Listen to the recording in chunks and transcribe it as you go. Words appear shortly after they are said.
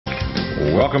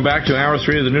Welcome back to Hour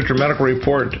 3 of the Nutrimedical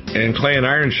Report and Clay and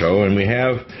Iron Show, and we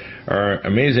have our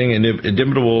amazing and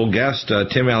inimitable guest,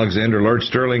 Tim Alexander, Lord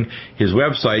Sterling. His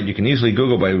website, you can easily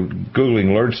Google by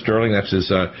Googling Lord Sterling. That's his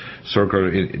sort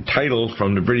of title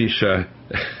from the British...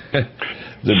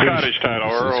 Scottish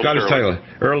title,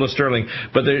 Earl of Sterling.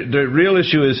 But the real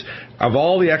issue is, of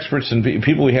all the experts and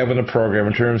people we have in the program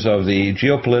in terms of the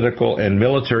geopolitical and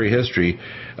military history,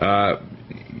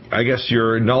 I guess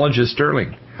your knowledge is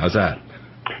sterling. How's that?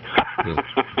 Of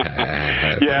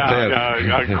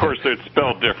course it's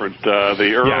spelled different.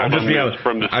 The Earl is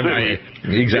from the city.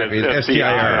 Exactly,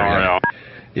 S-T-I-R-L.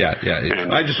 Yeah.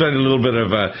 I just wanted a little bit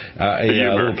of a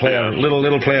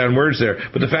little play on words there.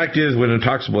 But the fact is, when it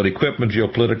talks about equipment,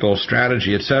 geopolitical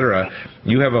strategy, etc.,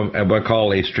 you have what I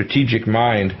call a strategic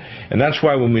mind, and that's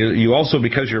why when you also,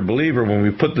 because you're a believer, when we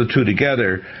put the two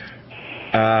together,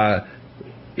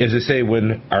 as I say,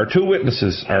 when our two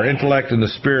witnesses, our intellect and the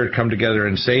spirit, come together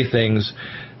and say things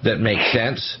that make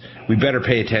sense, we better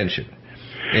pay attention.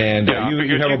 And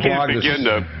you have a blog.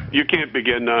 You can't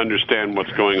begin to understand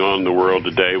what's going on in the world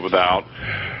today without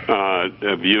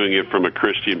viewing it from a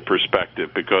Christian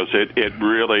perspective, because it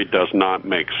really does not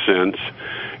make sense.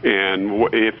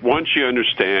 And if once you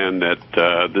understand that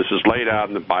this is laid out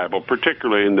in the Bible,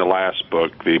 particularly in the last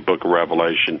book, the book of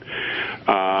Revelation,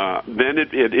 then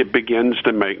it begins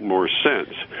to make more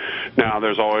sense. Now,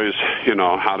 there's always,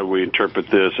 how do we interpret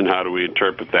this and how do we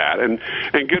interpret that? And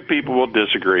good people will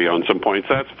disagree on some points.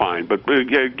 That's fine. But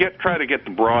try to get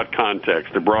the broad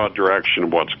context, the broad direction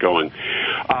of what's going.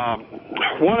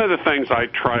 One of the things I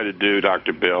try to do,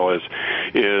 Dr. Bill, is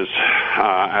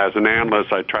as an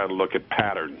analyst, I try to look at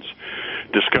patterns,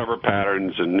 discover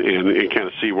patterns, and kind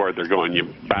of see where they're going. You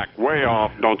back way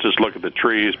off, don't just look at the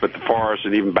trees, but the forest,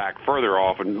 and even back further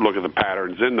off and look at the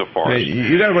patterns in the forest.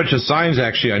 You got a bunch of signs,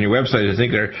 actually, on your website. I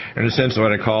think they're, in a sense,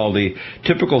 what I call the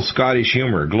typical Scottish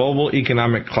humor. Global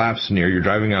economic collapse near. You're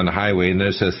driving on the highway, and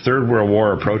it says Third World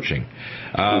War approaching.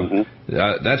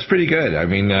 That's pretty good. I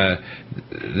mean,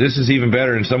 this is even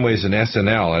better in some ways than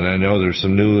SNL, and I know there's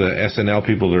some new SNL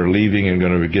people that are leaving and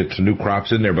going to get some new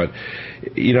crops in there, but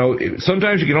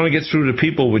sometimes you can only get through to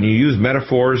people when you use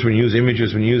metaphors, when you use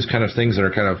images, when you use kind of things that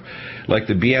are kind of like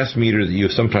the BS meter that you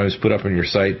sometimes put up on your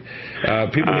site.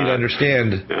 People need to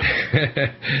understand.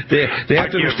 they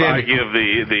have to understand. I give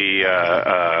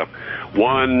the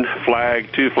 1 flag,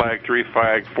 2 flag, 3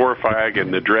 flag, 4 flag,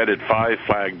 and the dreaded 5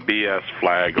 flag BS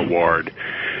flag award.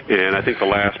 And I think the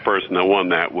last person that won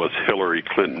that was Hillary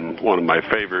Clinton, one of my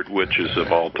favorite witches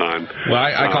of all time. Well,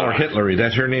 I call her Hitlery.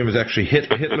 Her name is actually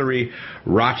Hitlery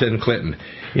Rotten Clinton.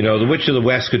 The Witch of the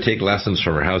West could take lessons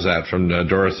from her. How's that, from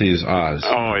Dorothy's Oz?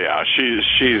 Oh, yeah.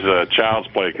 She's a child's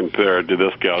play compared to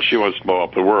this gal. She wants to blow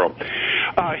up the world.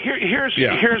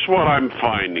 Here's what I'm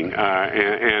finding,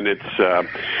 and it's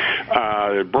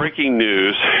breaking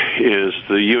news is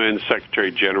the UN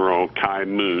Secretary General Kai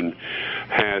Moon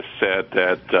has said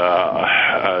that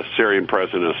Syrian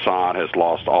President Assad has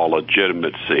lost all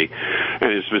legitimacy,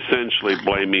 and is essentially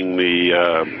blaming the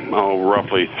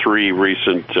roughly 3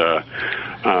 recent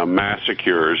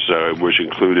massacres, which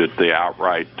included the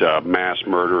outright mass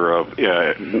murder of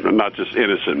not just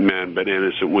innocent men, but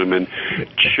innocent women,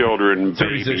 children,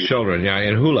 36 babies. children,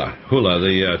 in Hula,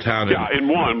 the town. In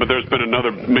one, but there's been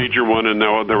another major one, and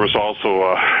there was also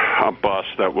a bus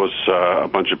that was a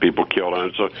bunch of people killed on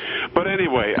it. So, but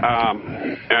anyway,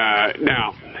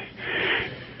 now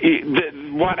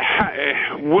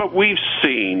what we've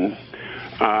seen.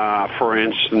 For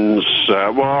instance,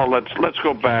 let's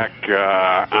go back.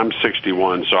 I'm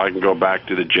 61, so I can go back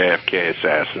to the JFK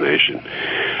assassination.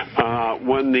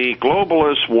 When the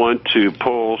globalists want to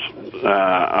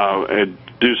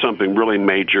do something really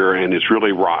major and it's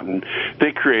really rotten,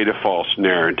 they create a false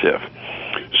narrative.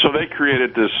 So they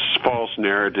created this false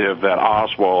narrative that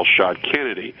Oswald shot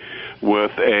Kennedy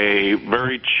with a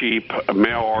very cheap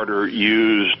mail-order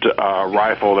used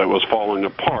rifle that was falling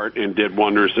apart and did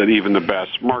wonders that even the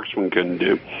best marksman couldn't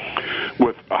do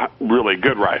with really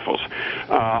good rifles.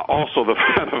 Also, the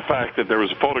fact that there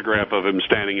was a photograph of him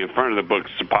standing in front of the book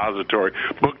depository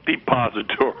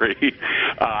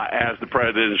as the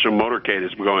presidential motorcade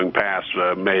is going past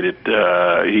made it,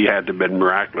 he had to have been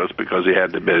miraculous because he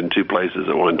had to have been in 2 places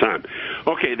at one time.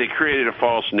 Okay, they created a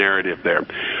false narrative there.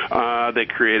 They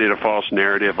created a false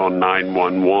narrative on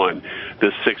 9/11.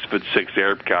 This 6'6"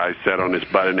 Arab guy sat on his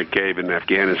butt in a cave in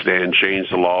Afghanistan,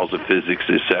 changed the laws of physics,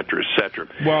 etc., etc.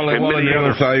 Well, and the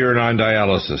other fellow, you're on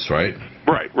dialysis, right?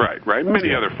 Right.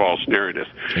 Many other false narratives.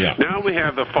 Yeah. Now we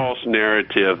have the false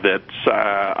narrative that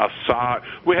Assad.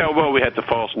 We had the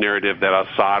false narrative that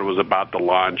Assad was about to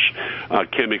launch a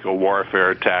chemical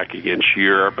warfare attack against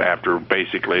Europe after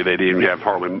basically they didn't have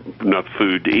hardly enough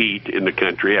food to eat in the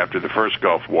country after the first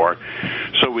Gulf War,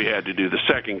 so we had to do the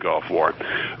second Gulf War.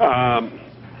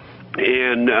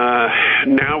 And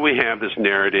now we have this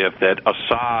narrative that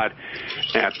Assad,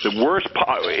 at the worst,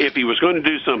 if he was going to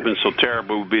do something so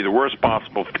terrible, it would be the worst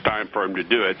possible time for him to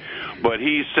do it. But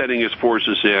he's setting his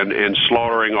forces in and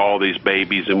slaughtering all these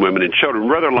babies and women and children,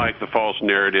 rather like the false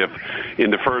narrative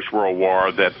in the First World War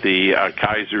that the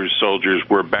Kaiser's soldiers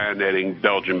were bayoneting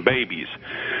Belgian babies.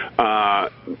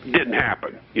 Didn't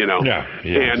happen, you know. Yeah,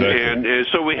 and, exactly. and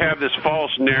so we have this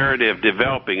false narrative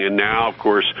developing, and now, of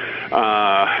course,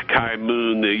 Kai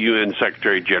Moon, the UN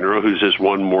Secretary General, who's this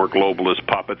one more globalist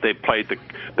puppet, they played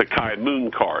the Kai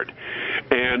Moon card.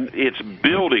 And it's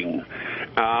building.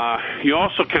 You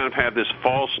also kind of have this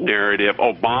false narrative.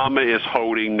 Obama is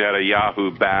holding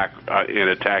Netanyahu back in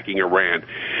attacking Iran.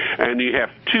 And you have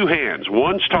two hands.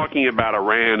 One's talking about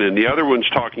Iran, and the other one's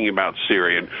talking about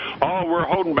Syria. And, we're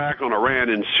holding back on Iran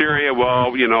and Syria.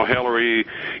 Well, you know, Hillary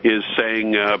is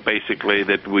saying basically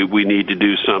that we need to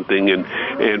do something.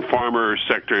 And former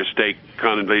Secretary of State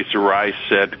Condoleezza Rice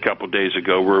said a couple of days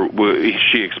ago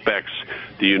she expects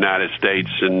the United States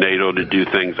and NATO to do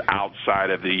things outside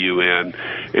of the UN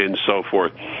and so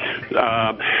forth.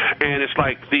 And it's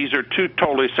like these are two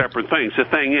totally separate things. The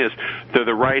thing is, they're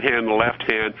the right hand and the left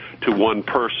hand to one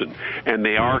person, and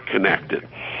they are connected.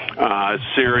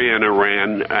 Syria and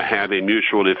Iran have a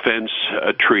mutual defense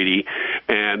treaty,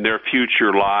 and their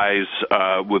future lies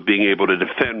with being able to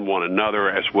defend one another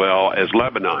as well as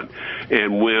Lebanon.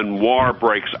 And when war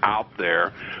breaks out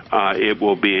there, it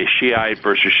will be a Shiite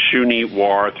versus Sunni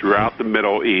war throughout the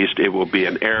Middle East. It will be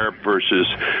an Arab versus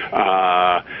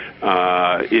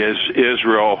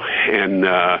Israel and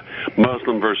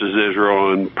Muslim versus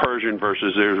Israel and Persian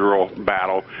versus Israel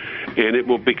battle, and it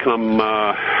will become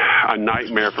a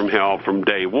nightmare from hell from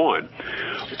day one.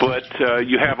 But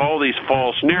you have all these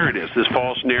false narratives. This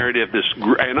false narrative,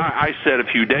 and I said a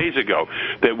few days ago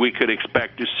that we could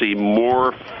expect to see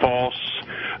more false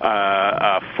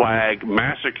flag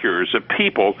massacres of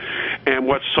people. And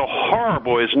what's so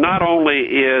horrible is not only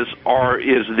is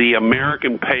the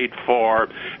American paid for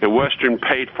and Western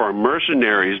paid for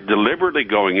mercenaries deliberately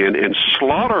going in and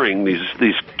slaughtering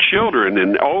these children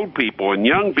and old people and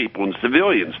young people and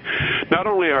civilians. Not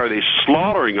only are they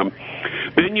slaughtering them,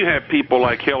 then you have people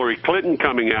like Hillary Clinton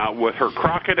coming out with her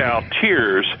crocodile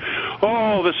tears.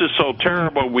 Oh, this is so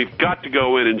terrible. We've got to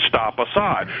go in and stop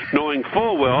Assad, knowing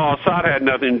full well Assad had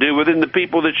nothing to do with it, and the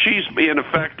people that she's in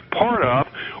effect part of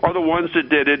are the ones that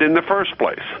did it in the first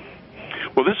place.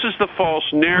 Well, this is the false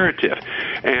narrative,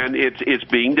 and it's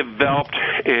being developed,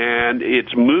 and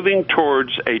it's moving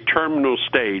towards a terminal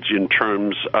stage in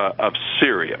terms of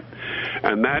Syria,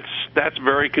 and that's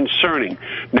very concerning.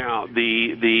 Now, at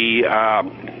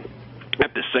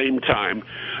the same time,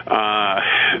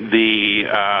 the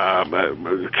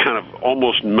kind of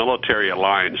almost military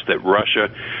alliance that Russia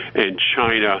and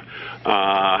China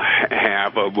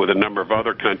have with a number of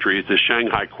other countries, the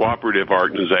Shanghai Cooperative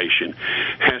Organization,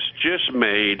 has just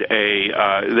made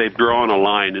they've drawn a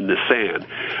line in the sand,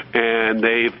 and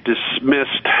they've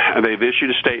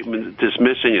issued a statement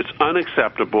dismissing it's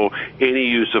unacceptable any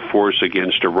use of force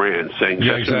against Iran, saying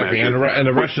yeah, exactly. And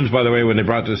the Russians, by the way, when they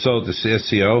brought this out, the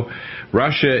SCO,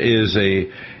 Russia is a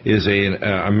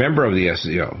member of the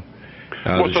SCO.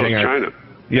 So is China.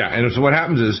 Yeah, and so what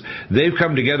happens is they've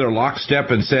come together lockstep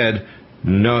and said,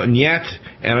 no, niet,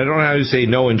 and I don't know how to say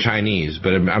no in Chinese,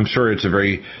 but I'm sure it's a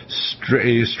very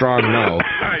strong no.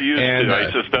 I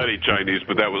used to study Chinese,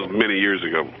 but that was many years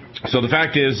ago. So the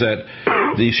fact is that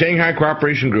the Shanghai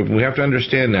Cooperation Group, and we have to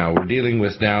understand now, we're dealing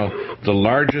with now the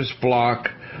largest block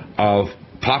of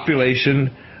population,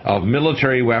 of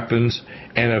military weapons,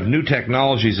 and of new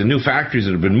technologies and new factories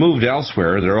that have been moved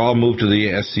elsewhere. They're all moved to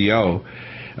the SCO.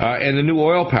 And the new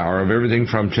oil power of everything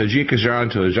from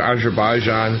Tajikistan to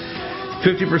Azerbaijan.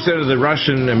 50% of the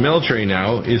Russian military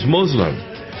now is Muslim.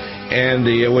 And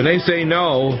when they say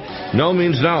no, no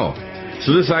means no.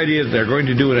 So this idea that they're going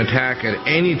to do an attack at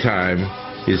any time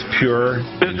is pure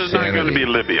insanity. This is not going to be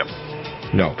Libya.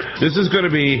 No. This is going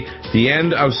to be the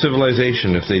end of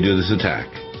civilization if they do this attack.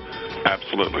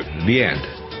 Absolutely. The end.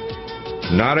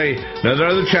 Not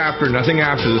another chapter, nothing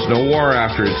after this, no war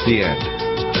after, it's the end.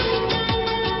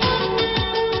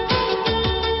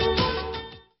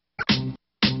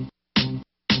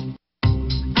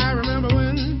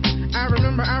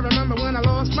 I remember when I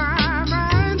lost my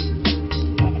mind.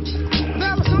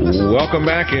 There was Welcome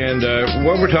back, and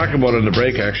what we're talking about in the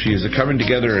break actually is the coming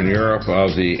together in Europe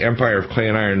of the empire of clay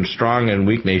and iron, strong and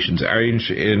weak nations,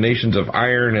 nations of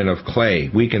iron and of clay,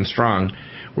 weak and strong.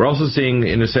 We're also seeing,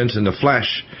 in a sense, in the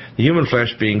flesh, the human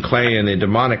flesh being clay and the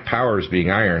demonic powers being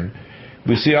iron.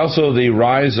 We see also the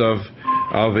rise of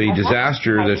a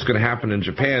disaster that's going to happen in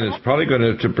Japan. It's probably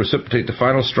going to precipitate the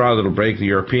final straw that will break the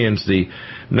Europeans. The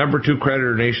number 2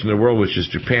 creditor nation in the world, which is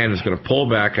Japan, is going to pull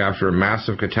back after a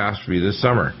massive catastrophe this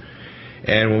summer.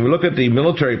 And when we look at the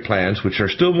military plans, which are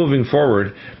still moving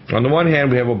forward, on the one hand,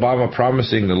 we have Obama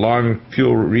promising the long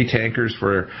fuel retankers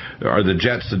or the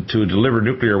jets to deliver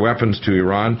nuclear weapons to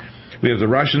Iran. We have the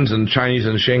Russians and Chinese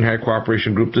and the Shanghai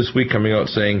Cooperation Group this week coming out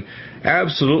saying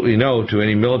absolutely no to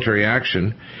any military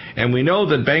action. And we know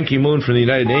that Ban Ki-moon from the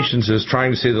United Nations is trying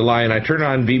to say the lie. And I turn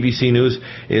on BBC News.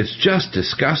 It's just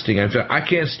disgusting. In fact, I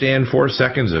can't stand 4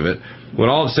 seconds of it when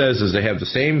all it says is they have the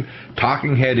same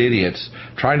talking head idiots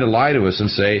trying to lie to us and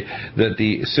say that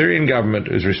the Syrian government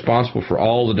is responsible for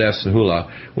all the deaths in Hula,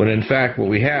 when in fact what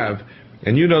we have,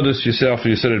 and you know this yourself,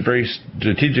 you said it very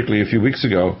strategically a few weeks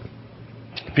ago,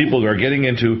 people are getting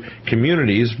into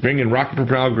communities, bringing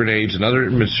rocket-propelled grenades and other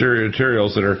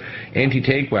materials that are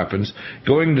anti-tank weapons,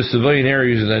 going to civilian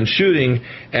areas and then shooting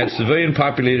at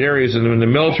civilian-populated areas. And when the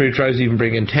military tries to even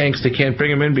bring in tanks, they can't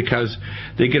bring them in because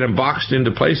they get them boxed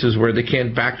into places where they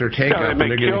can't back their tank up. They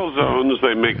make kill zones.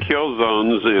 They make kill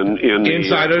zones in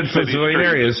inside of civilian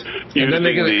areas, and then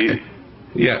they get.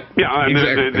 Yeah,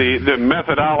 exactly. The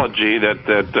methodology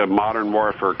that modern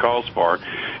warfare calls for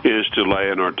is to lay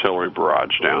an artillery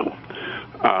barrage down,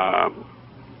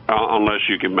 unless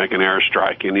you can make an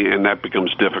airstrike, and that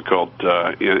becomes difficult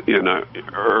in an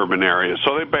urban area.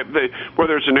 So they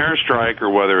whether it's an airstrike or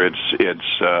whether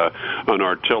it's an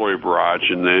artillery barrage,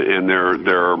 and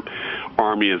their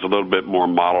army is a little bit more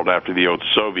modeled after the old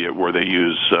Soviet, where they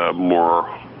use more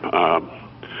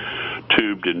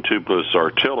tubed and tubeless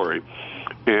artillery.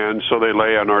 And so they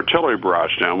lay an artillery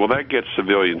barrage down. Well, that gets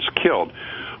civilians killed.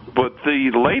 But the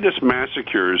latest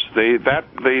massacres, they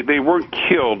weren't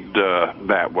killed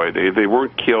that way. They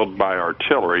weren't killed by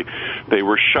artillery. They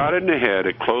were shot in the head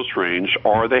at close range,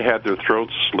 or they had their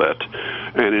throats slit,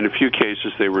 and in a few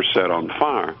cases they were set on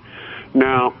fire.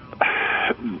 Now,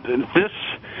 this,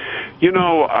 in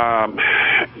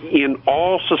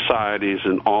all societies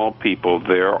and all people,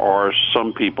 there are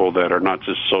some people that are not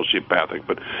just sociopathic,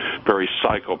 but very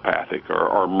psychopathic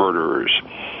or murderers.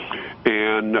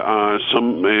 And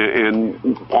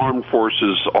armed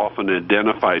forces often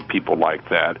identify people like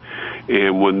that.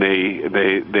 And when they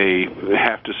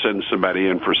have to send somebody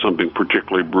in for something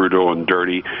particularly brutal and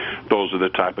dirty, those are the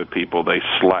type of people they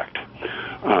select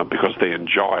because they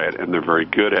enjoy it and they're very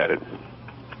good at it.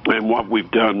 And what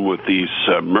we've done with these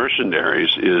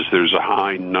mercenaries is there's a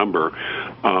high number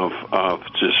of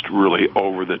just really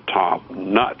over-the-top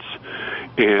nuts.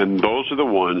 And those are the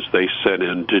ones they set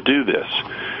in to do this.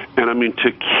 And, I mean,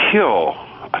 to kill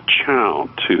a child,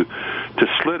 to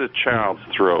slit a child's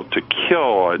throat, to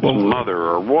kill its mother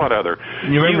or what other.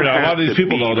 You remember a lot of these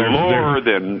people, though, they're more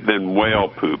than whale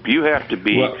poop. You have to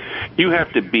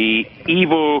be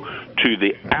evil to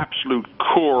the absolute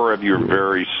core of your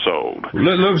very soul.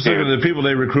 Look at the people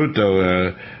they recruit,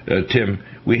 though, Tim.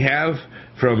 We have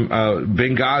from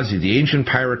Benghazi, the ancient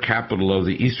pirate capital of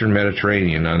the eastern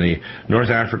Mediterranean on the North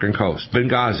African coast.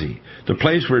 Benghazi, the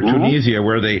place where Tunisia,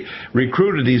 where they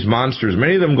recruited these monsters.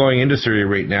 Many of them going into Syria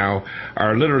right now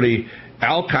are literally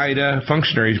Al-Qaeda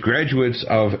functionaries, graduates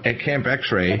of Camp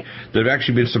X-Ray, that have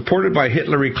actually been supported by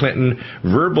Hillary Clinton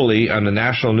verbally on the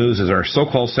national news as our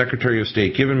so-called Secretary of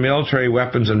State, given military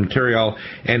weapons and material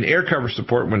and air cover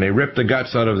support when they ripped the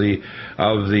guts out of the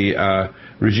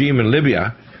regime in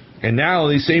Libya. And now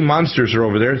these same monsters are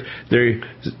over there.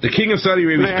 The King of Saudi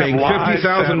Arabia is paying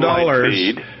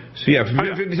 $50,000. So yeah,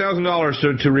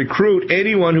 $50,000 to recruit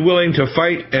anyone who's willing to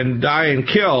fight and die and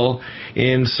kill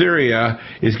in Syria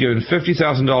is given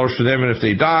 $50,000 for them, and if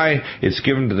they die, it's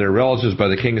given to their relatives by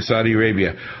the King of Saudi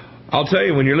Arabia. I'll tell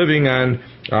you, when you're living on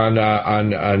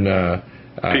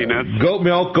goat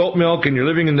milk, and you're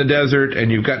living in the desert, and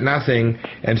you've got nothing,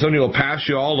 and somebody will pass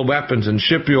you all the weapons and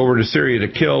ship you over to Syria to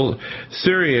kill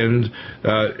Syrians,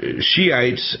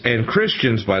 Shiites, and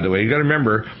Christians, by the way. You got to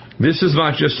remember, this is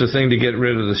not just a thing to get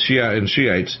rid of the Shia and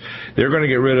Shiites. They're going to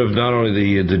get rid of not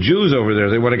only the Jews over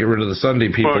there, they want to get rid of the Sunday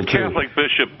people, too. Well, Catholic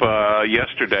Bishop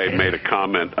yesterday made a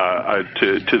comment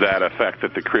to that effect,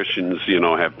 that the Christians,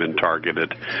 have been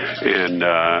targeted. And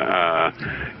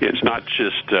it's not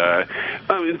just...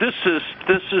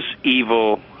 this is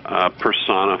evil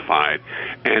personified.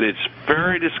 And it's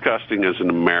very disgusting as an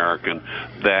American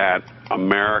that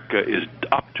America is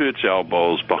up to its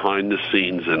elbows behind the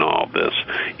scenes in all this.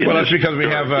 Well, that's because we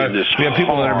have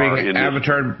people that are being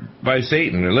avatared by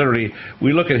Satan. And literally,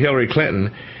 we look at Hillary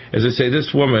Clinton, as I say,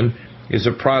 this woman is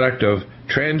a product of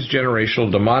transgenerational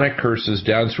demonic curses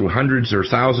down through hundreds or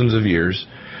thousands of years,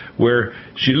 where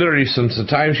she literally, since the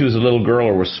time she was a little girl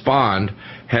or was spawned,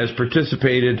 has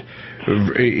participated,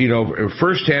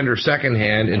 first-hand or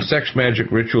second-hand in sex magic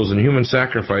rituals and human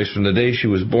sacrifice from the day she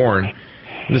was born.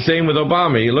 And the same with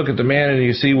Obama. You look at the man and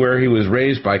you see where he was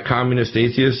raised by communist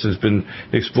atheists, has been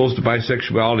exposed to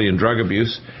bisexuality and drug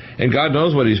abuse, and God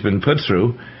knows what he's been put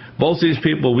through. Both these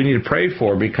people we need to pray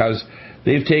for, because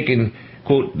they've taken,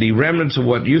 quote, the remnants of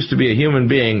what used to be a human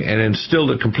being and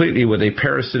instilled it completely with a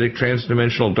parasitic,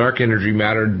 transdimensional, dark energy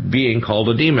matter being called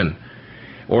a demon.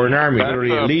 Or an army, literally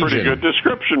a legion. That's a pretty good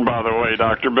description, by the way,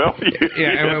 Dr. Bill.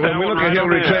 And when we look at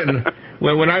Hillary Clinton,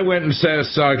 when I went and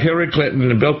saw Hillary Clinton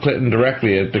and Bill Clinton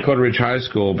directly at Dakota Ridge High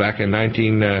School back in actually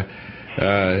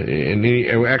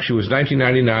it was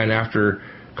 1999 after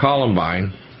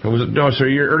Columbine.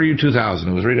 Early 2000.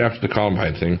 It was right after the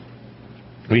Columbine thing.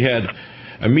 We had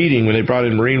a meeting when they brought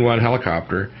in Marine One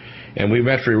helicopter, and we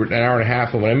met for an hour and a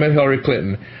half. And when I met Hillary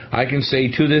Clinton, I can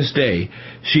say to this day,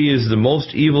 she is the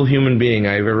most evil human being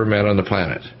I've ever met on the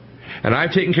planet. And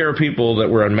I've taken care of people that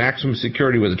were on maximum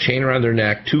security with a chain around their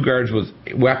neck, 2 guards with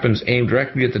weapons aimed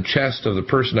directly at the chest of the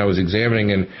person I was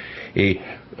examining in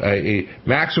a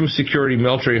maximum security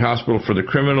military hospital for the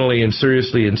criminally and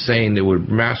seriously insane. They were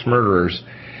mass murderers,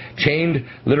 chained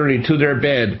literally to their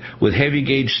bed with heavy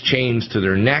gauge chains to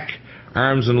their neck,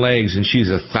 arms and legs, and she's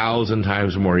 1,000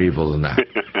 times more evil than that.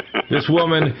 This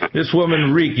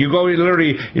woman reek. You go,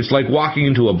 literally, it's like walking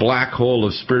into a black hole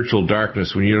of spiritual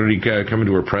darkness when you literally come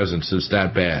into her presence. It's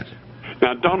that bad.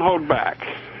 Now, don't hold back.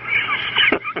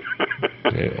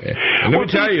 And let me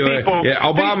tell you,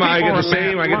 Obama, I get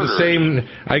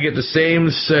the same,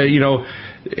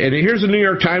 and here's a New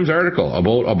York Times article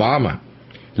about Obama.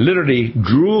 Literally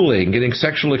drooling, getting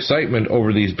sexual excitement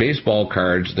over these baseball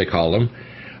cards, they call them,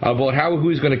 about who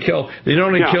he's going to kill. They not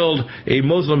only killed a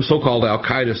Muslim so-called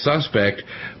Al-Qaeda suspect,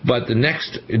 but the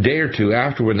next day or two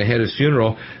after, when they had his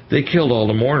funeral, they killed all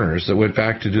the mourners that went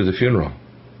back to do the funeral.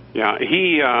 Yeah,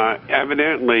 he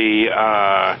evidently,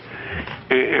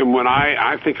 and when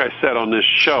I think I said on this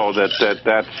show that's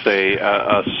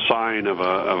a sign of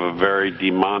a very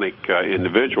demonic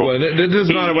individual. Well, this is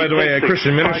not, by the way, a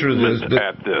Christian minister.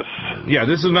 Yeah,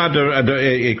 this is not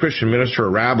a Christian minister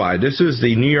or rabbi. This is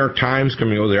the New York Times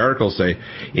coming over. The articles say,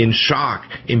 in shock,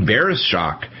 embarrassed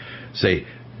shock, say,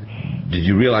 did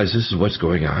you realize this is what's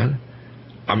going on?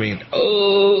 I mean,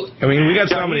 we got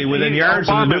somebody within yards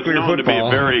of the nuclear football. To be a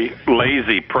very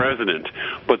lazy president,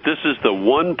 but this is the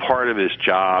one part of his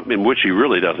job in which he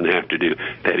really doesn't have to do,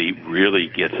 that he really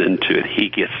gets into it. He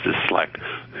gets to select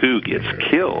who gets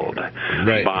killed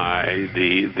by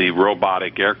the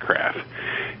robotic aircraft.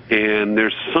 And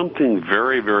there's something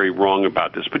very, very wrong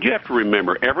about this. But you have to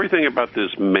remember, everything about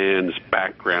this man's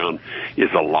background is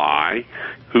a lie.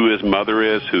 Who his mother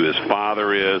is, who his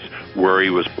father is, where he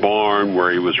was born,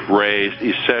 where he was raised,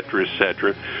 etc.,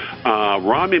 etc.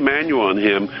 Rahm Emanuel and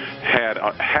him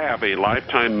have a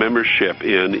lifetime membership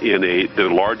in the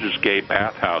largest gay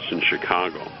bathhouse in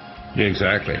Chicago.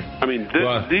 Exactly. I mean,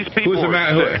 these people are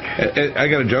sick. I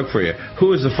got a joke for you.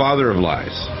 Who is the father of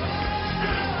lies?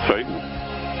 Satan.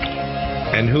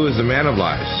 And who is the man of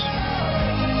lies?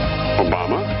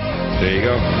 Obama. There you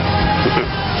go.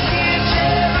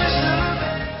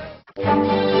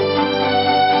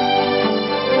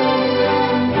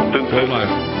 Hold on.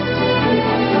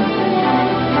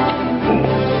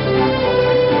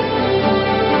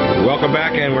 Welcome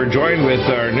back, and we're joined with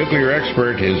our nuclear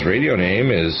expert. His radio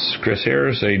name is Chris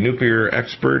Harris, a nuclear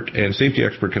expert and safety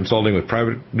expert consulting with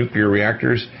private nuclear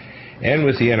reactors and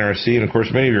with the NRC. And, of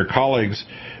course, many of your colleagues,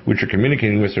 which you're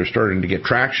communicating with, are starting to get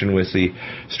traction with the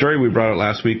story we brought out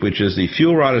last week, which is the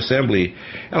fuel rod assembly.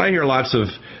 And I hear lots of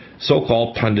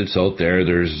so-called pundits out there.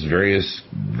 There's various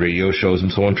radio shows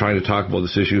and so on trying to talk about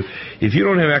this issue. If you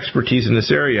don't have expertise in this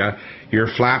area,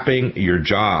 you're flapping your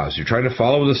jaws. You're trying to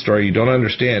follow the story. You don't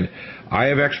understand. I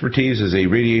have expertise as a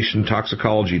radiation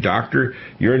toxicology doctor.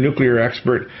 You're a nuclear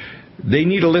expert. They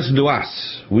need to listen to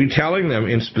us. We're telling them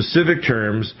in specific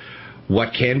terms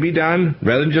what can be done,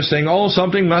 rather than just saying, oh,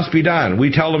 something must be done.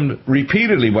 We tell them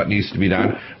repeatedly what needs to be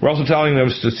done. We're also telling them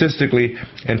statistically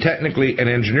and technically and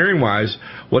engineering-wise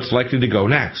what's likely to go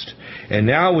next. And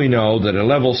now we know that a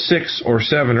level 6 or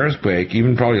 7 earthquake,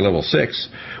 even probably level 6,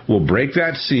 will break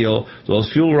that seal,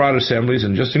 those fuel rod assemblies,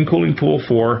 and just in Cooling Pool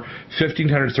 4,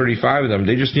 1,535 of them,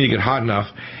 they just need to get hot enough.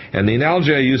 And the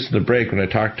analogy I used in the break when I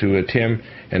talked to Tim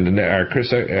and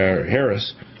Chris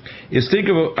Harris is think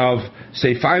of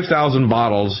say, 5,000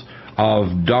 bottles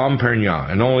of Dom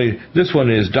Perignon, and only this one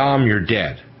is Dom, you're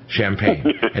dead, champagne.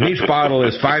 And each bottle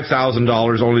is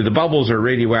 $5,000, only the bubbles are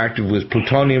radioactive with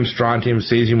plutonium, strontium,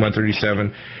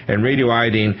 cesium-137, and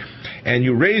radioiodine. And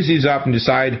you raise these up and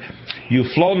decide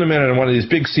you've flown them in on one of these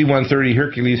big C-130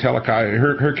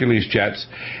 Hercules jets,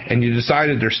 and you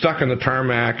decided they're stuck on the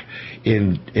tarmac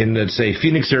in let's say,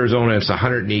 Phoenix, Arizona, it's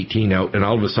 118 out, and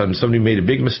all of a sudden somebody made a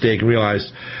big mistake and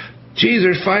realized, geez,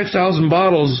 there's 5,000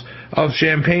 bottles of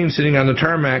champagne sitting on the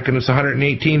tarmac, and it's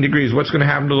 118 degrees. What's going to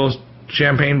happen to those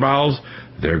champagne bottles?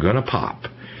 They're going to pop.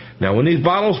 Now, when these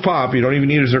bottles pop, you don't even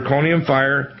need a zirconium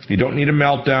fire. You don't need a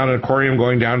meltdown, an aquarium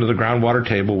going down to the groundwater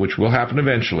table, which will happen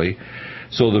eventually.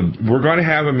 So we're going to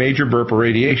have a major burp of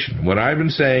radiation. What I've been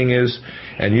saying is,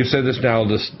 and you said this now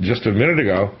just a minute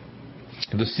ago,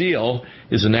 the seal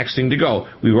is the next thing to go.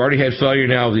 We've already had failure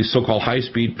now of these so-called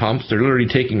high-speed pumps. They're literally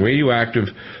taking radioactive,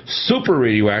 super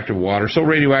radioactive water, so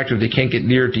radioactive they can't get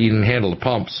near it to even handle the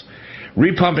pumps,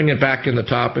 repumping it back in the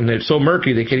top, and it's so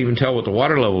murky they can't even tell what the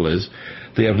water level is.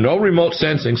 They have no remote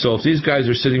sensing, so if these guys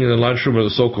are sitting in the lunchroom or the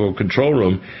so-called control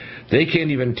room, they can't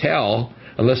even tell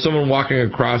unless someone walking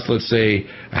across, let's say,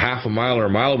 a half a mile or a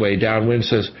mile away downwind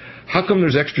says, how come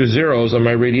there's extra zeros on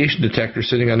my radiation detector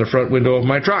sitting on the front window of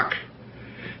my truck?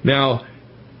 Now,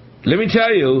 let me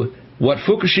tell you what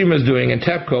Fukushima is doing, and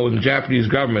TEPCO and the Japanese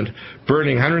government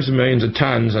burning hundreds of millions of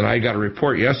tons, and I got a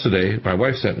report yesterday, my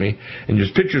wife sent me, and there's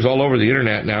pictures all over the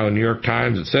internet now in New York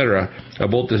Times, etc.,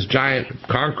 about this giant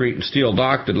concrete and steel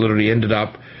dock that literally ended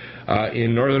up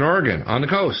in northern Oregon on the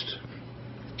coast.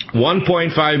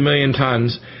 1.5 million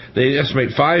tons. They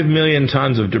estimate 5 million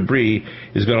tons of debris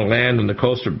is going to land on the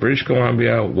coast of British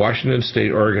Columbia, Washington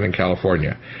State, Oregon, and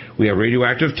California. We have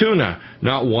radioactive tuna.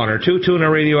 Not one or two tuna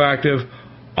radioactive.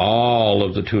 All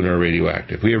of the tuna are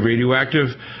radioactive. We have radioactive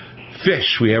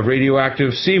fish. We have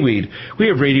radioactive seaweed. We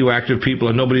have radioactive people,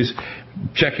 and nobody's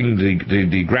checking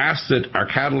the grass that our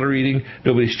cattle are eating.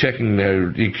 Nobody's checking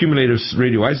the accumulative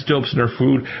radioisotopes in our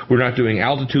food. We're not doing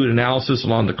altitude analysis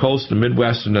along the coast, the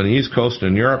Midwest, and on the East Coast,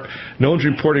 and in Europe. No one's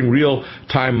reporting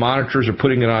real-time monitors or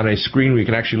putting it on a screen we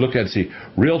can actually look at and see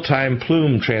real-time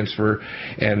plume transfer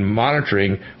and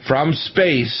monitoring from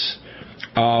space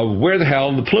where the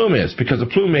hell the plume is, because the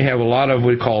plume may have a lot of what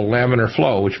we call laminar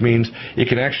flow, which means it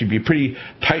can actually be pretty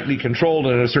tightly controlled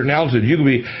at a certain altitude. You could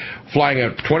be flying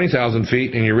at 20,000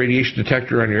 feet, and your radiation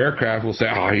detector on your aircraft will say,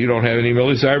 oh, you don't have any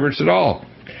millisieverts at all.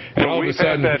 And all of a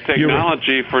sudden, we've had that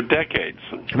technology for decades.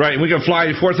 Right, and we can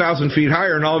fly 4,000 feet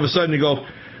higher, and all of a sudden you go,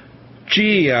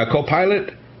 gee,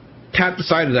 co-pilot, tap the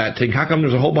side of that thing. How come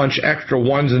there's a whole bunch of extra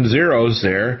ones and zeros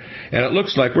there, and it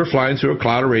looks like we're flying through a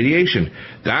cloud of radiation?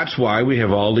 That's why we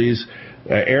have all these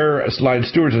airline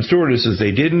stewards and stewardesses.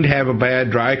 They didn't have a bad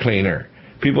dry cleaner.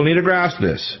 People need to grasp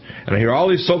this. And I hear all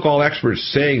these so-called experts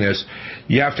saying this.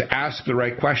 You have to ask the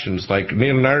right questions. Like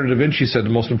Leonardo da Vinci said, the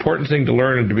most important thing to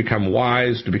learn and to become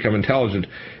wise, to become intelligent,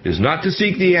 is not to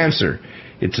seek the answer.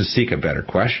 It's to seek a better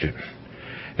question.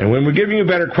 And when we're giving you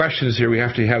better questions here, we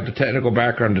have to have the technical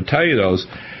background to tell you those.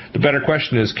 The better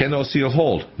question is, can those seals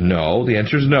hold? No. The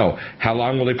answer is no. How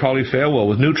long will they probably fail? Well,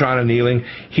 with neutron annealing,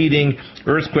 heating,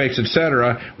 earthquakes,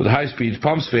 etc., with high-speed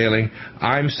pumps failing,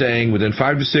 I'm saying within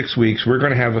 5 to 6 weeks, we're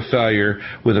going to have a failure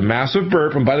with a massive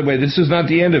burp. And by the way, this is not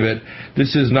the end of it.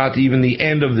 This is not even the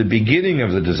end of the beginning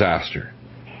of the disaster.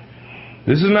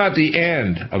 This is not the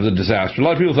end of the disaster. A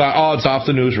lot of people thought, oh, it's off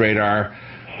the news radar.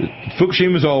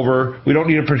 Fukushima's over. We don't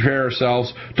need to prepare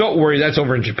ourselves. Don't worry, that's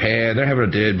over in Japan. They're having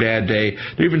a bad day.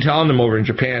 They're even telling them over in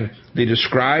Japan. They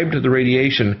described the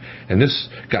radiation, and this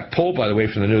got pulled, by the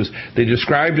way, from the news. They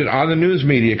described it on the news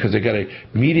media because they got a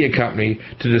media company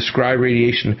to describe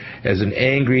radiation as an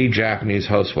angry Japanese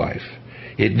housewife.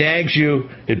 It nags you,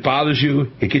 it bothers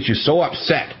you, it gets you so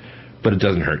upset, but it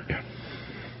doesn't hurt you.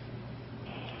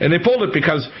 And they pulled it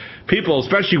because people,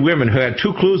 especially women, who had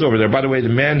two clues over there. By the way, the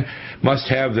men must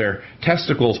have their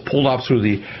testicles pulled up through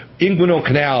the inguinal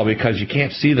canal because you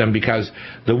can't see them, because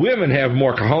the women have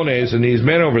more cojones than these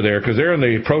men over there, because they're in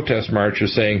the protest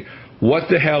marches saying, what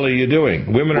the hell are you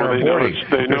doing? Women are aborting.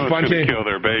 They know it's going to kill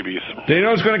their babies. They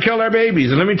know it's going to kill their babies.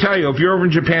 And let me tell you, if you're over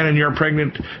in Japan and you're a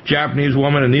pregnant Japanese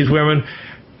woman, and these women,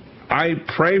 I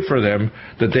pray for them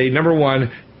that they, number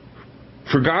one,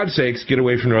 for God's sakes, get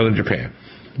away from northern Japan.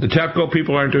 The TEPCO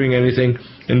people aren't doing anything.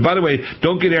 And by the way,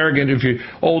 don't get arrogant if you,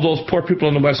 those poor people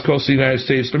on the west coast of the United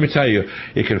States. Let me tell you,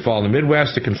 it can fall in the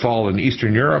Midwest, it can fall in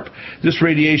Eastern Europe. This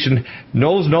radiation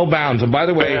knows no bounds. And by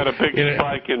the way, they had a big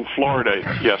spike in Florida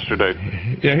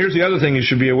yesterday. Yeah, here's the other thing you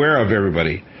should be aware of,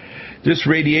 everybody. This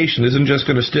radiation isn't just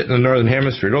going to sit in the northern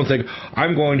hemisphere. Don't think,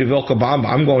 I'm going to Vilcabamba,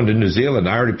 I'm going to New Zealand,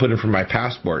 I already put in for my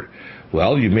passport.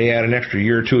 Well, you may add an extra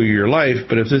year or two of your life,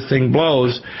 but if this thing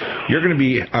blows, you're going to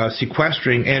be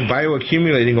sequestering and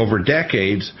bioaccumulating over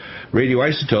decades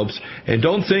radioisotopes. And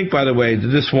don't think, by the way, that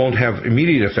this won't have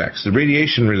immediate effects. The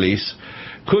radiation release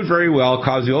could very well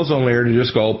cause the ozone layer to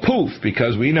just go poof,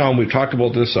 because we know, and we've talked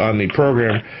about this on the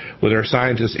program with our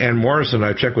scientist Ann Morrison,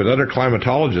 I've checked with other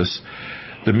climatologists,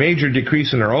 the major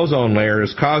decrease in our ozone layer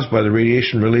is caused by the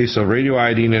radiation release of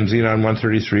radioiodine and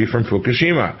xenon-133 from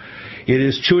Fukushima. It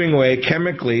is chewing away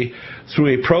chemically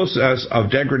through a process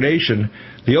of degradation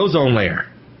the ozone layer.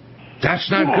 That's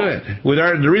not good.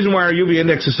 The reason why our UV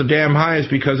index is so damn high is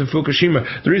because of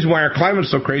Fukushima. The reason why our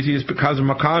climate's so crazy is because of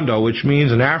Macondo, which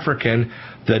means in African,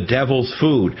 the devil's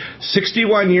food.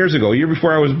 61 years ago, a year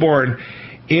before I was born,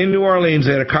 in New Orleans,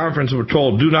 they had a conference and were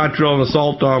told, do not drill in the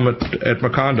salt dome at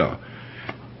Macondo.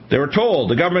 They were told,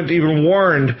 the government even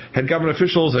warned, had government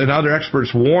officials and other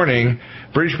experts warning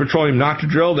British Petroleum not to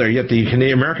drill there, yet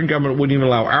the American government wouldn't even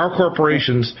allow our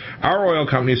corporations, our oil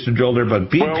companies to drill there, but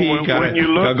BP got it.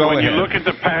 When you look at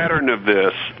the pattern of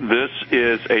this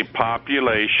is a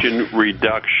population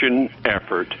reduction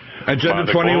effort.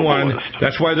 Agenda 21,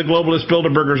 that's why the globalist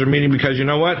Bilderbergers are meeting, because you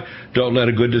know what? Don't let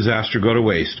a good disaster go to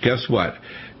waste. Guess what?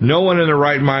 No one in their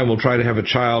right mind will try to have a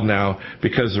child now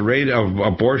because the rate of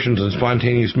abortions and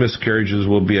spontaneous miscarriages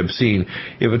will be obscene.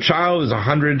 If a child is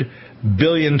 100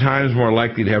 billion times more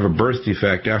likely to have a birth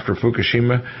defect after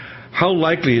Fukushima, how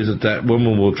likely is it that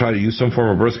women will try to use some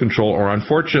form of birth control, or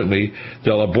unfortunately,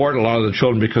 they'll abort a lot of the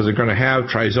children because they're going to have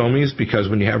trisomies, because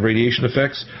when you have radiation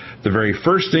effects, the very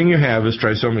first thing you have is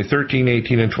trisomy 13,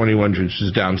 18, and 21, which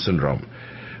is Down syndrome.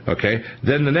 Okay?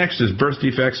 Then the next is birth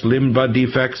defects, limb bud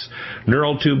defects,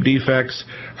 neural tube defects,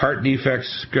 heart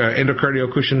defects,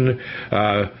 endocardial cushion,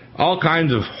 all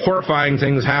kinds of horrifying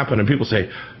things happen. And people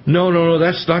say, no,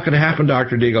 that's not going to happen,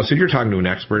 Dr. Deagle. So you're talking to an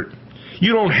expert.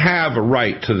 You don't have a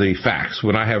right to the facts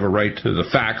when I have a right to the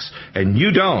facts, and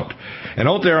you don't. And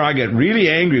out there I get really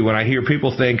angry when I hear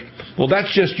people think, well,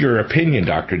 that's just your opinion,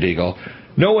 Dr. Deagle.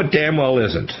 No, it damn well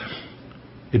isn't.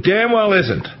 It damn well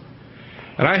isn't.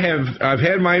 And I've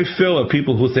had my fill of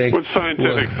people who think... What's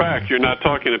scientific fact? You're not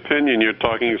talking opinion, you're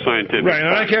talking scientific right, and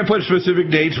fact. I can't put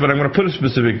specific dates, but I'm going to put a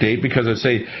specific date because I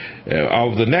say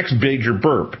of the next major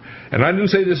burp. And I didn't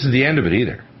say this is the end of it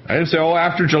either. I didn't say,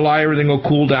 after July everything will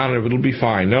cool down and it'll be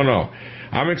fine. No.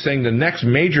 I'm saying the next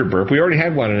major burp, we already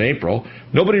had one in April.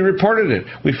 Nobody reported it.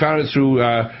 We found it through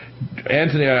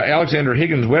Alexander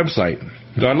Higgins' website.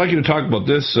 So I'd like you to talk about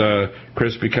this,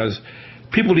 Chris, because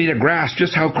people need to grasp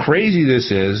just how crazy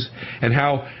this is, and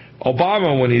how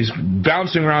Obama, when he's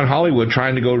bouncing around Hollywood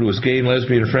trying to go to his gay and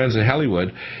lesbian friends in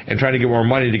Hollywood and trying to get more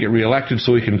money to get reelected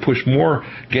so he can push more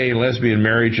gay and lesbian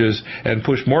marriages and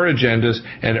push more agendas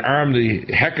and arm the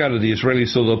heck out of the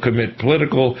Israelis so they'll commit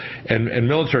political and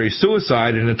military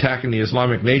suicide in attacking the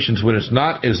Islamic nations, when it's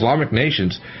not Islamic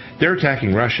nations, they're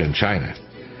attacking Russia and China.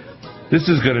 This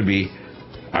is going to be,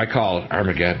 I call it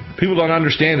Armageddon. People don't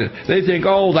understand it. They think,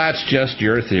 that's just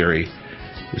your theory.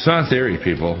 It's not theory,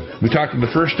 people. We talked in the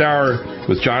first hour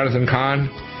with Jonathan Kahn.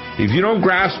 If you don't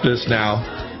grasp this now,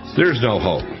 there's no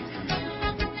hope.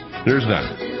 There's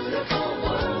none.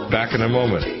 Back in a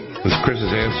moment with Chris's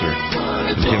answer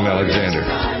to Tim Alexander.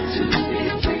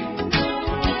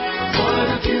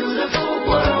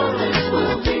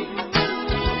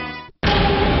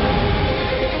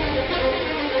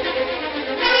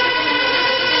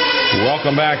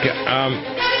 Welcome back.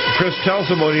 Chris, tell us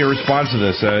about your response to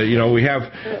this. We have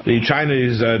the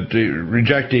Chinese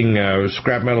rejecting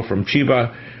scrap metal from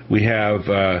Chiba. We have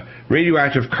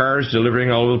radioactive cars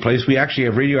delivering all over the place. We actually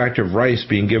have radioactive rice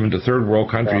being given to third world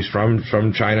countries from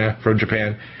China, from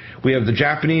Japan. We have the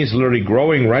Japanese literally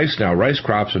growing rice now, rice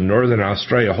crops in northern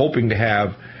Australia, hoping to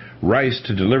have rice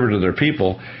to deliver to their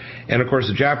people. And, of course,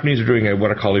 the Japanese are doing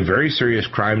what I call a very serious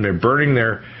crime. They're burning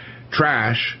their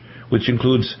trash, which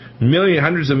includes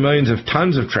hundreds of millions of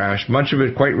tons of trash, much of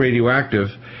it quite radioactive,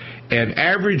 and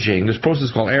averaging, this process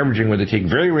is called averaging, where they take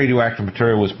very radioactive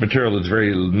material with material that's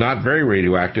not very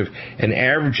radioactive, and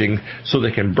averaging so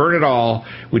they can burn it all,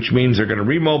 which means they're going to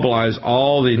remobilize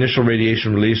all the initial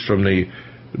radiation released from the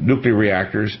nuclear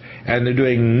reactors, and they're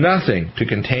doing nothing to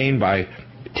contain by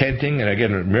tenting, and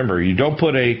again, remember, you don't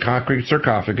put a concrete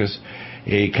sarcophagus,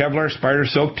 a Kevlar spider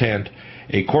silk tent,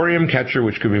 a corium catcher,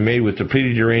 which could be made with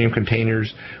depleted uranium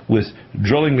containers, with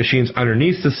drilling machines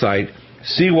underneath the site,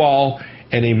 seawall,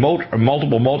 and a moat or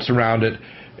multiple moats around it,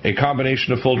 a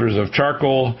combination of filters of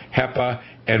charcoal, HEPA,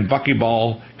 and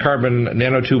buckyball carbon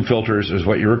nanotube filters is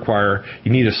what you require.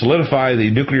 You need to solidify the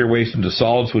nuclear waste into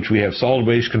solids, which we have solid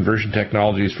waste conversion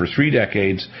technologies for 3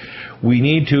 decades. We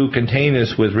need to contain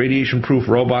this with radiation-proof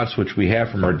robots, which we have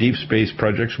from our deep space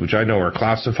projects, which I know are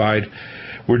classified.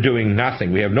 We're doing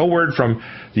nothing. We have no word from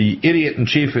the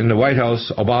idiot-in-chief in the White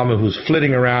House, Obama, who's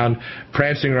flitting around,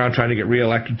 prancing around, trying to get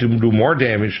reelected to do more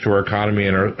damage to our economy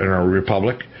and our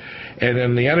republic. And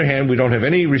on the other hand, we don't have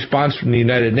any response from the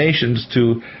United Nations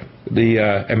to the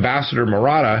Ambassador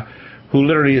Murata, who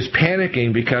literally is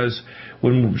panicking because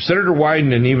when Senator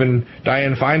Wyden and even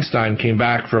Dianne Feinstein came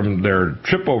back from their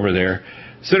trip over there,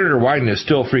 Senator Wyden is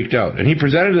still freaked out. And he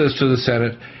presented this to the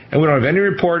Senate, and we don't have any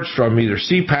reports from either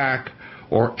CPAC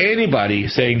or anybody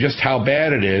saying just how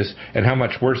bad it is and how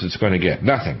much worse it's going to get.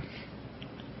 Nothing.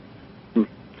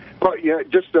 Well, yeah,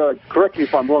 just correct me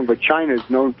if I'm wrong, but China is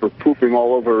known for pooping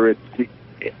all over its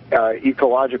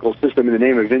ecological system in the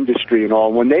name of industry and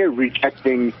all. When they are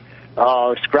rejecting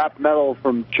scrap metal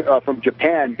from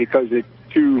Japan because it's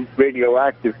too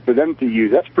radioactive for them to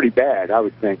use, that's pretty bad, I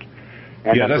would think.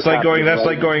 And yeah, that's like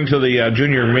going to the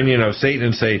junior minion of Satan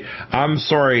and say, "I'm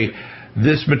sorry,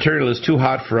 this material is too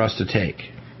hot for us to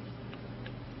take."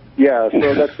 Yeah,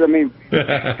 so that's, I mean,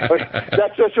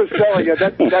 that's just telling you,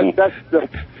 that's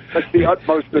the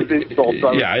utmost of insult.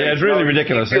 Yeah, it's really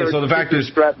ridiculous. So the fact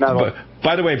is,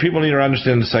 by the way, people need to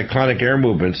understand the cyclonic air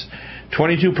movements.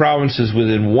 22 provinces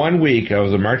within 1 week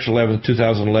of the March 11th,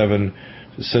 2011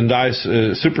 Sendai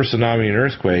super tsunami and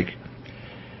earthquake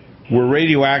were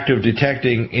radioactive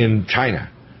detecting in China.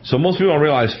 So most people don't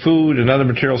realize food and other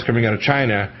materials coming out of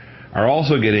China are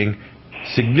also getting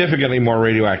significantly more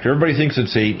radioactive. Everybody thinks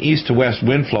it's an east to west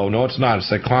wind flow. No, it's not. It's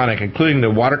cyclonic, including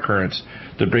the water currents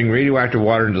that bring radioactive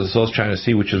water into the South China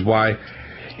Sea, which is why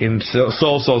in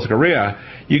Seoul, South Korea,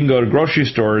 you can go to grocery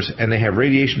stores and they have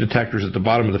radiation detectors at the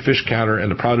bottom of the fish counter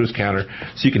and the produce counter,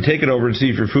 so you can take it over and see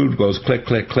if your food goes click,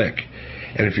 click, click.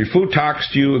 And if your food talks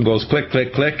to you and goes click,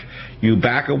 click, click, you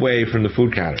back away from the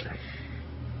food counter.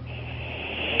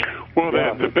 Well,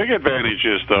 the big advantage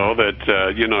is, though, that,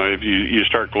 if you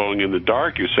start glowing in the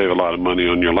dark, you save a lot of money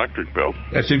on your electric bill.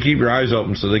 That's to keep your eyes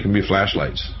open so they can be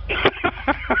flashlights.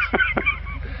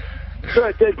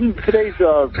 Today's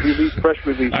press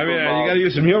release. I mean, you got to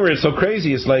use some humor. It's so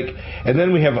crazy. It's like, and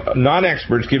then we have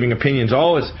non-experts giving opinions.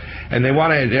 And they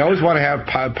always want to have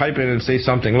pipe in and say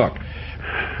something. Look,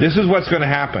 this is what's going to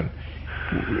happen.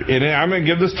 And I'm going to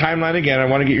give this timeline again. I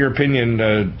want to get your opinion,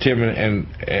 Tim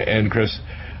and Chris.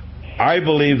 I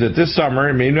believe that this summer,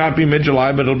 it may not be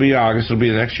mid-July, but it'll be August, it'll be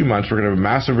the next few months, we're going to have a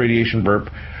massive radiation burp.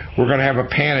 We're going to have a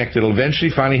panic that'll eventually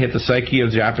finally hit the psyche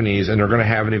of the Japanese, and they're going to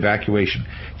have an evacuation.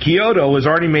 Kyoto has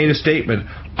already made a statement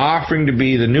offering to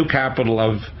be the new capital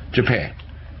of Japan.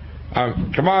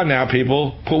 Come on now,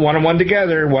 people. Put 1 and 1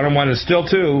 together. 1 and 1 is still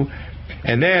 2.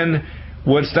 And then,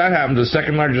 once that happens, the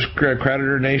second largest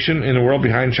creditor nation in the world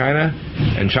behind China,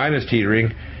 and China's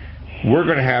teetering, we're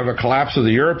going to have a collapse of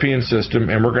the European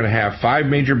system, and we're going to have 5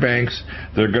 major banks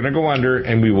that are going to go under,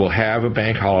 and we will have a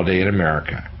bank holiday in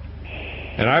America.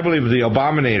 And I believe the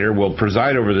Obaminator will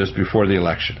preside over this before the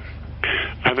election.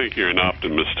 I think you're an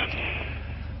optimist.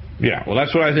 Yeah, well,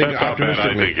 that's what I think. That's how bad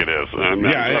I think it is. And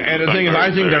the thing is,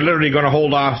 I think they're literally going to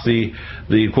hold off the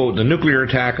quote, the nuclear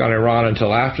attack on Iran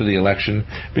until after the election,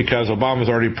 because Obama's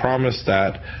already promised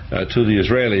that to the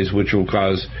Israelis, which will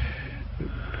cause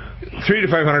 $300 to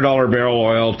 $500 barrel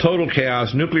oil, total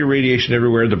chaos, nuclear radiation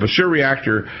everywhere. The Bashir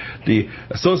reactor, the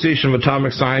Association of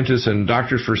Atomic Scientists and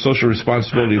Doctors for Social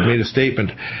Responsibility have made a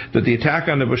statement that the attack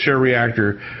on the Bashir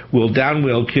reactor will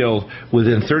kill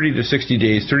within 30 to 60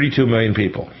 days 32 million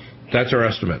people. That's our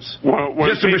estimates.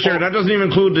 Just Bashir. That doesn't even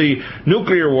include the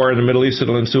nuclear war in the Middle East that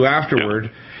will ensue afterward,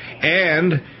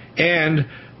 and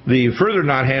the further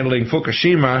not handling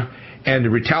Fukushima, and the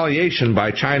retaliation by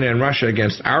China and Russia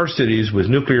against our cities with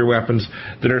nuclear weapons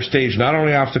that are staged not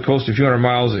only off the coast a few hundred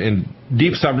miles in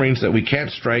deep submarines that we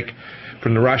can't strike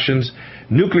from the Russians,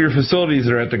 nuclear facilities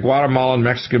that are at the Guatemala and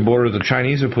Mexican border that the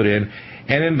Chinese have put in,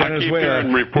 and in Venezuela,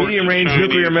 medium-range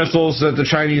nuclear missiles that the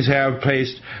Chinese have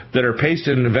placed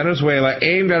in Venezuela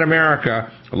aimed at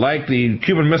America, like the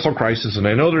Cuban Missile Crisis. And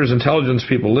I know there's intelligence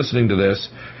people listening to this.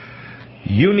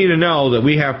 You need to know that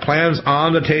we have plans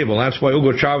on the table. That's why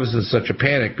Hugo Chavez is in such a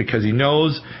panic, because he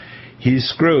knows he's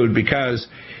screwed because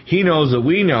he knows that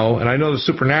we know, and I know that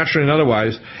supernaturally and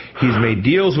otherwise, he's made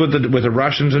deals with the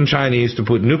Russians and Chinese to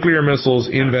put nuclear missiles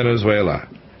in Venezuela.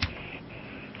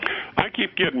 I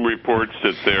keep getting reports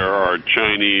that there are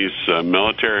Chinese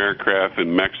military aircraft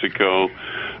in Mexico,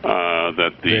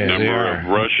 that the number of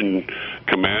Russian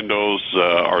commandos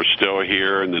are still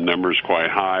here, and the number is quite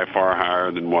high, far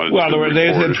higher than what it's been reported.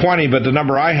 They said 20, but the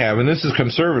number I have, and this is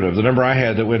conservative, the number I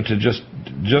had that went to just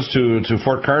to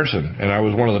Fort Carson, and I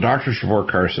was one of the doctors for Fort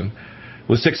Carson,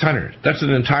 was 600. That's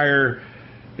an entire,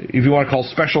 if you want to call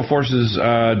Special Forces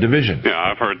division. Yeah,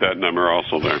 I've heard that number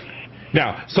also there.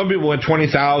 Now, some people went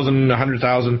 20,000,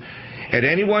 100,000. At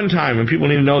any one time, and people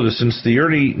need to know this, since the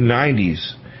early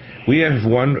 90s, we have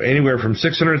won anywhere from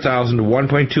 600,000 to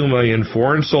 1.2 million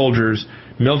foreign soldiers,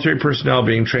 military personnel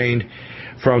being trained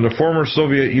from the former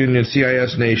Soviet Union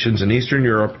CIS nations in Eastern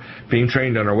Europe, being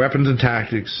trained on our weapons and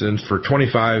tactics since for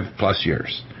 25 plus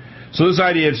years. So this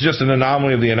idea, it's just an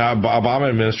anomaly of the Obama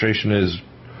administration, is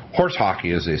horse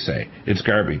hockey, as they say. It's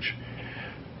garbage.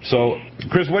 So,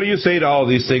 Chris, what do you say to all of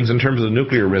these things in terms of the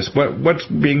nuclear risk? What's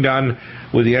being done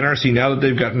with the NRC now that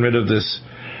they've gotten rid of this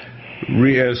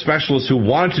specialists who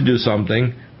want to do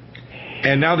something,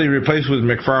 and now they replace with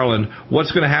McFarland?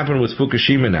 What's going to happen with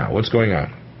Fukushima now? What's going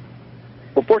on?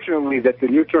 Well, fortunately, that the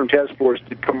Neutron Task Force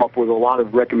did come up with a lot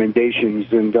of recommendations,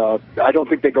 and I don't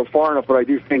think they go far enough, but I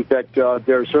do think that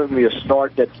there's certainly a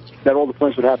start that all the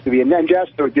plants would have to be. And then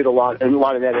JASTO did a lot in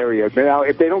that area. Now,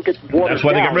 if they don't get water, that's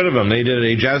why they got rid of him. They did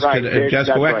a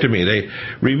JASCoectomy. They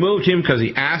removed him because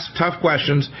he asked tough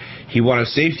questions. He wanted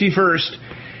safety first,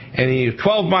 and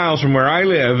 12 miles from where I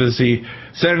live is the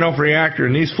San Onofre reactor,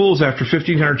 and these fools, after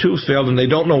 1,500 tubes failed, and they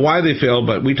don't know why they failed,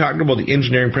 but we talked about the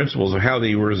engineering principles of how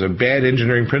they were a bad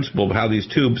engineering principle of how these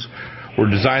tubes were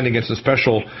designed against a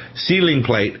special sealing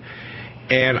plate.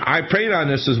 And I prayed on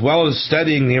this as well as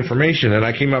studying the information, and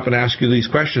I came up and asked you these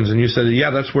questions, and you said, yeah,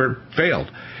 that's where it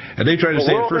failed. And they tried to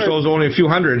say, first of all, it was only a few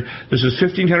hundred. This is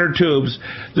 1,500 tubes.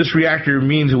 This reactor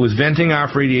means it was venting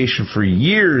off radiation for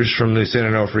years from the San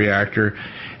Onofre reactor,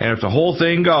 and if the whole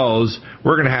thing goes,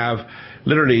 we're going to have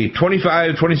literally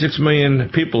 26 million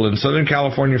people in Southern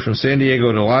California from San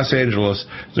Diego to Los Angeles.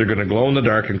 They're going to glow in the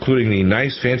dark, including the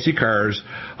nice fancy cars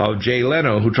of Jay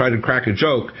Leno, who tried to crack a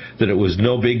joke that it was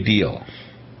no big deal.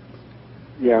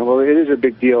 Yeah, well, it is a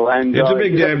big deal. And it's a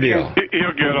big damn deal.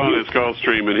 He'll get on his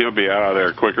Gulfstream, and he'll be out of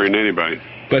there quicker than anybody.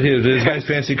 But his nice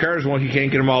fancy cars, well, he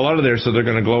can't get them all out of there, so they're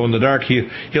going to glow in the dark.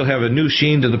 He'll have a new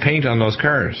sheen to the paint on those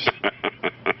cars.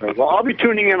 Well, I'll be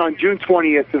tuning in on June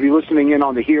 20th to be listening in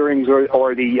on the hearings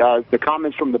or the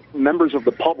comments from the members of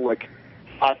the public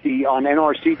on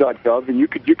nrc.gov, and you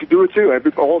could do it too.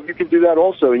 All of you can do that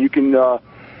also, and you can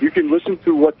listen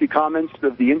to what the comments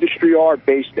of the industry are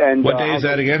based. And what day is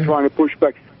that again? Trying to push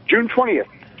back June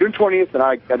 20th, and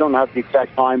I don't have the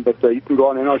exact time, but you can go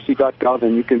on nrc.gov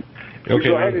and you can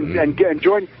go ahead and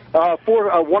join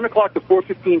 1 o'clock to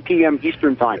 4:15 p.m.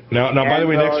 Eastern time. Now, by the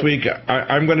way, next week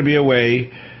I'm going to be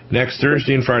away. Next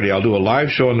Thursday and Friday, I'll do a live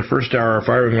show in the first hour of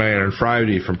Firing Line on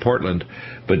Friday from Portland.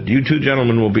 But you two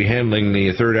gentlemen will be handling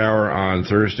the third hour on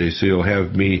Thursday, so you'll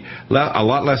have me a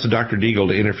lot less of Dr. Deagle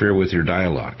to interfere with your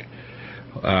dialogue.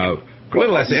 A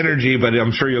little less energy, but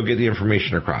I'm sure you'll get the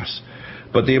information across.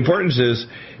 But the importance is,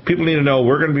 people need to know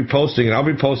we're going to be posting, and I'll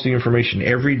be posting information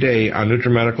every day on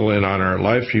Nutrimedical and on our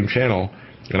live stream channel.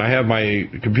 And I have my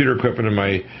computer equipment and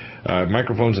my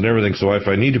microphones and everything, so if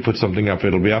I need to put something up,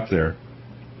 it'll be up there.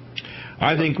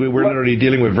 I think we're literally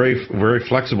dealing with a very, very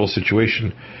flexible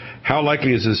situation. How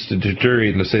likely is this to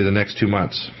deteriorate in, say, the next 2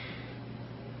 months?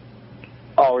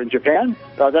 Oh, in Japan?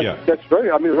 That's very...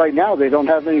 I mean, right now, they don't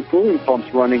have any cooling pumps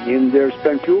running in their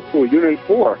spent fuel pool, Unit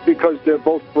 4, because they're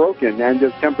both broken, and the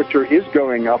temperature is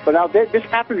going up. But now, this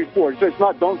happened before. So it's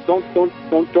not... Don't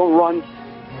run...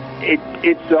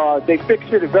 They fix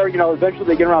it very... eventually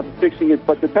they get around to fixing it,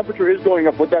 but the temperature is going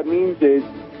up. What that means is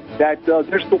that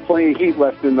there's still plenty of heat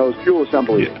left in those fuel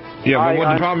assemblies. Yeah,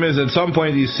 but the problem is, at some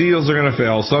point, these seals are going to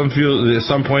fail. At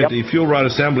some point, the fuel rod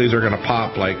assemblies are going to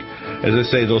pop. Like, as I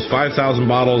say, those 5,000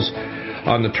 bottles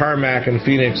on the tarmac in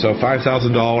Phoenix, so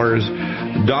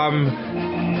 $5,000. Dom,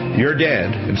 you're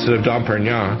dead, instead of Dom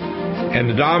Perignon. And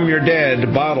the Dom, you're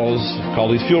dead bottles,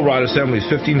 called these fuel rod assemblies,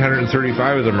 1,535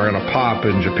 of them are going to pop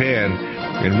in Japan.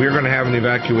 And we're going to have an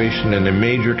evacuation and a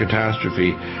major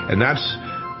catastrophe. And that's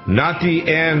not the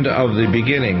end of the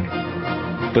beginning,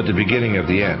 but the beginning of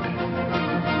the end.